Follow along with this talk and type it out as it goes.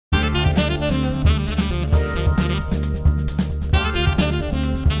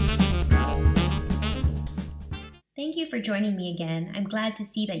Thank you for joining me again. I'm glad to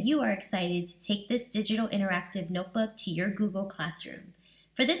see that you are excited to take this digital interactive notebook to your Google Classroom.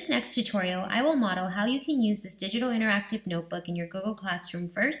 For this next tutorial, I will model how you can use this digital interactive notebook in your Google Classroom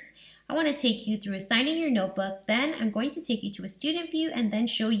first. I want to take you through assigning your notebook, then I'm going to take you to a student view and then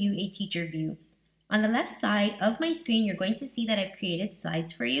show you a teacher view. On the left side of my screen, you're going to see that I've created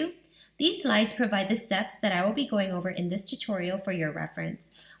slides for you. These slides provide the steps that I will be going over in this tutorial for your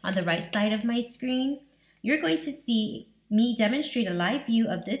reference. On the right side of my screen, you're going to see me demonstrate a live view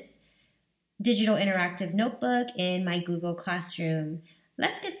of this digital interactive notebook in my Google Classroom.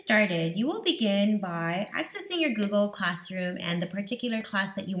 Let's get started. You will begin by accessing your Google Classroom and the particular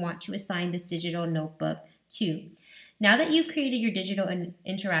class that you want to assign this digital notebook to. Now that you've created your digital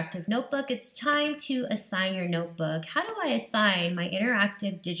interactive notebook, it's time to assign your notebook. How do I assign my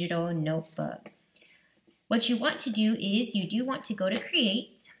interactive digital notebook? What you want to do is you do want to go to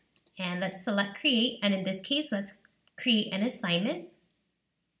Create, and let's select Create, and in this case, let's create an assignment.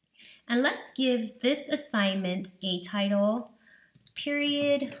 And let's give this assignment a title,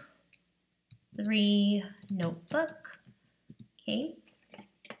 Period 3 Notebook, okay?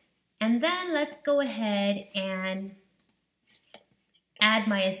 And then let's go ahead and add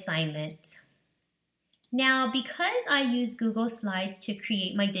my assignment. Now, because I use Google Slides to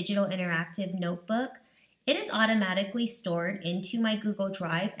create my digital interactive notebook, it is automatically stored into my Google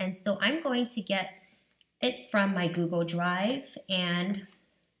Drive, and so I'm going to get it from my Google Drive, and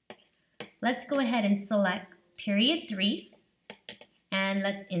let's go ahead and select Period 3, and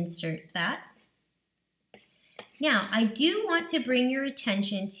let's insert that. Now, I do want to bring your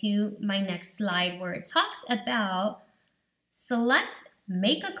attention to my next slide where it talks about select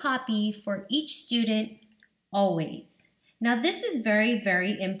make a copy for each student always. Now, this is very,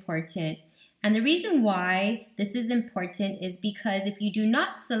 very important. And the reason why this is important is because if you do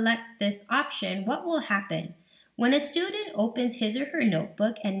not select this option, what will happen? When a student opens his or her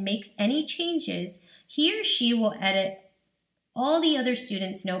notebook and makes any changes, he or she will edit all the other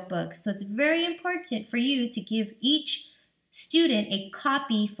students' notebooks. So it's very important for you to give each student a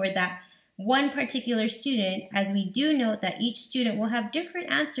copy for that one particular student, as we do note that each student will have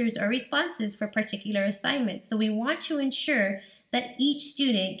different answers or responses for particular assignments. So we want to ensure that each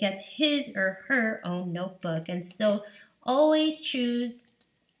student gets his or her own notebook. And so always choose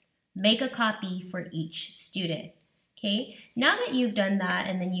make a copy for each student. Okay, now that you've done that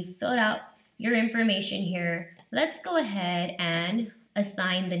and then you've filled out your information here, let's go ahead and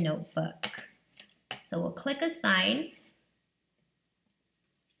assign the notebook. So we'll click Assign.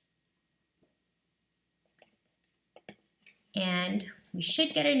 And we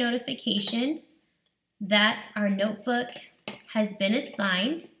should get a notification that our notebook has been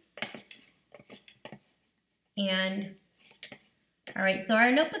assigned. And all right, so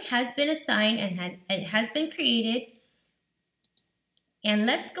our notebook has been assigned and it has been created. And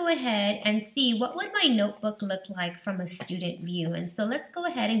let's go ahead and see what would my notebook look like from a student view. And so let's go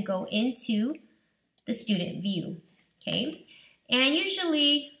ahead and go into the student view, okay? And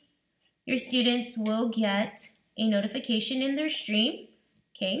usually your students will get a notification in their stream,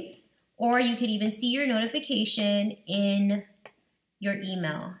 okay? Or you could even see your notification in your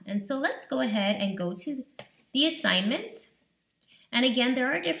email. And so let's go ahead and go to the assignment. And again,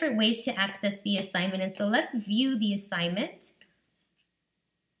 there are different ways to access the assignment. And so let's view the assignment.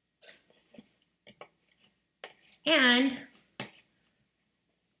 And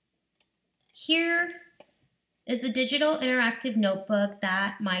here is the digital interactive notebook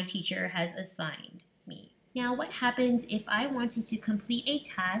that my teacher has assigned me. Now, what happens if I wanted to complete a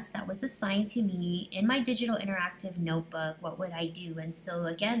task that was assigned to me in my digital interactive notebook? What would I do? And so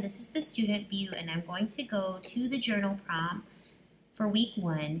again, this is the student view, and I'm going to go to the journal prompt for week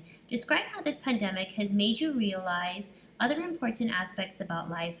 1. Describe how this pandemic has made you realize other important aspects about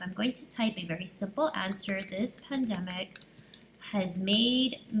life. I'm going to type a very simple answer. This pandemic has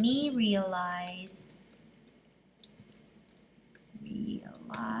made me realize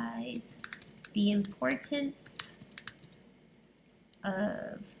the importance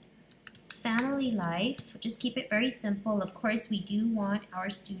of family life. Just keep it very simple. Of course, we do want our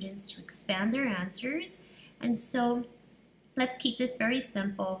students to expand their answers. And so let's keep this very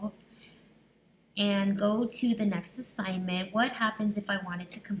simple and go to the next assignment. What happens if I wanted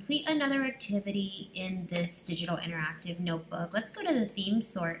to complete another activity in this digital interactive notebook? Let's go to the theme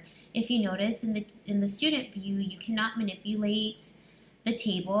sort. If you notice in the student view, you cannot manipulate the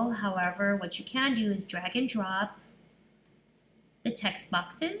table. However, what you can do is drag and drop the text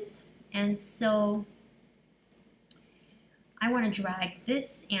boxes. And so I want to drag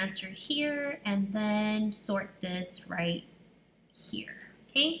this answer here and then sort this right here.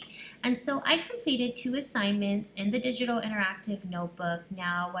 Okay, and so I completed 2 assignments in the digital interactive notebook.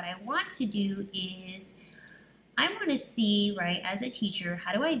 Now what I want to do is I want to see, right, as a teacher,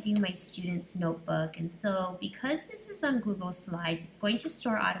 how do I view my student's notebook? And so because this is on Google Slides, it's going to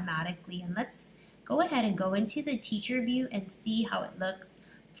store automatically. And let's go ahead and go into the teacher view and see how it looks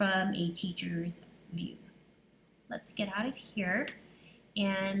from a teacher's view. Let's get out of here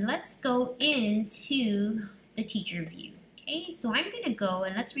and let's go into the teacher view. Okay, so I'm going to go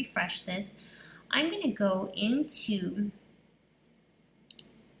and let's refresh this. I'm going to go into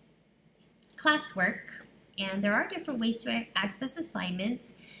classwork, and there are different ways to access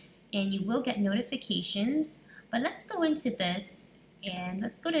assignments, and you will get notifications. But let's go into this and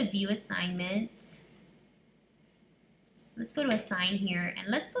let's go to view assignment. Let's go to assign here and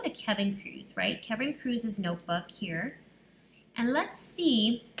let's go to Kevin Cruz, right? Kevin Cruz's notebook here. And let's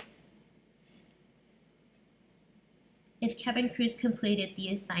see if Kevin Cruz completed the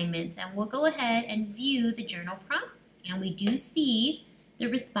assignments, and we'll go ahead and view the journal prompt, and we do see the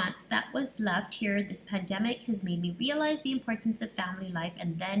response that was left here. This pandemic has made me realize the importance of family life,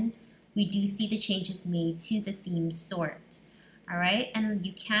 and then we do see the changes made to the theme sort. All right, and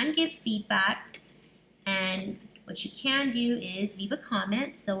you can give feedback, and what you can do is leave a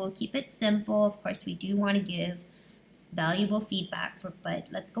comment, so we'll keep it simple. Of course, we do want to give valuable feedback, but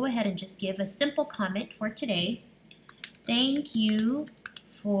let's go ahead and just give a simple comment for today. Thank you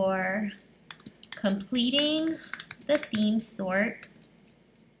for completing the theme sort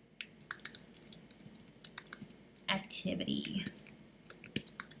activity.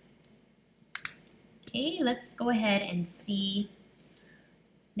 Okay, let's go ahead and see.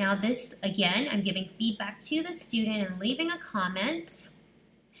 Now this, again, I'm giving feedback to the student and leaving a comment.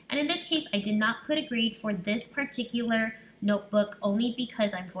 And in this case, I did not put a grade for this particular notebook only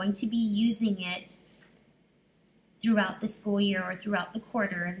because I'm going to be using it throughout the school year or throughout the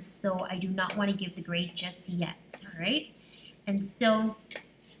quarter, and so I do not want to give the grade just yet, all right? And so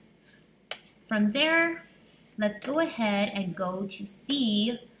from there, let's go ahead and go to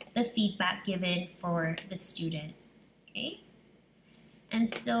see the feedback given for the student, okay?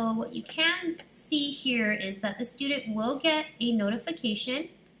 And so what you can see here is that the student will get a notification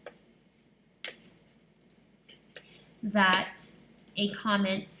that a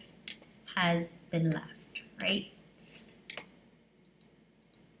comment has been left, right?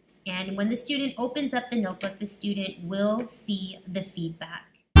 And when the student opens up the notebook, the student will see the feedback.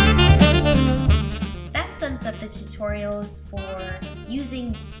 That sums up the tutorials for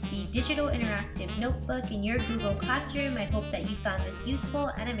using the digital interactive notebook in your Google Classroom. I hope that you found this useful,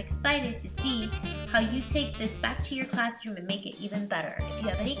 and I'm excited to see how you take this back to your classroom and make it even better. If you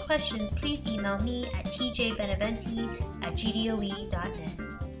have any questions, please email me at tjbeneventi@gdoe.net.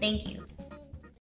 Thank you.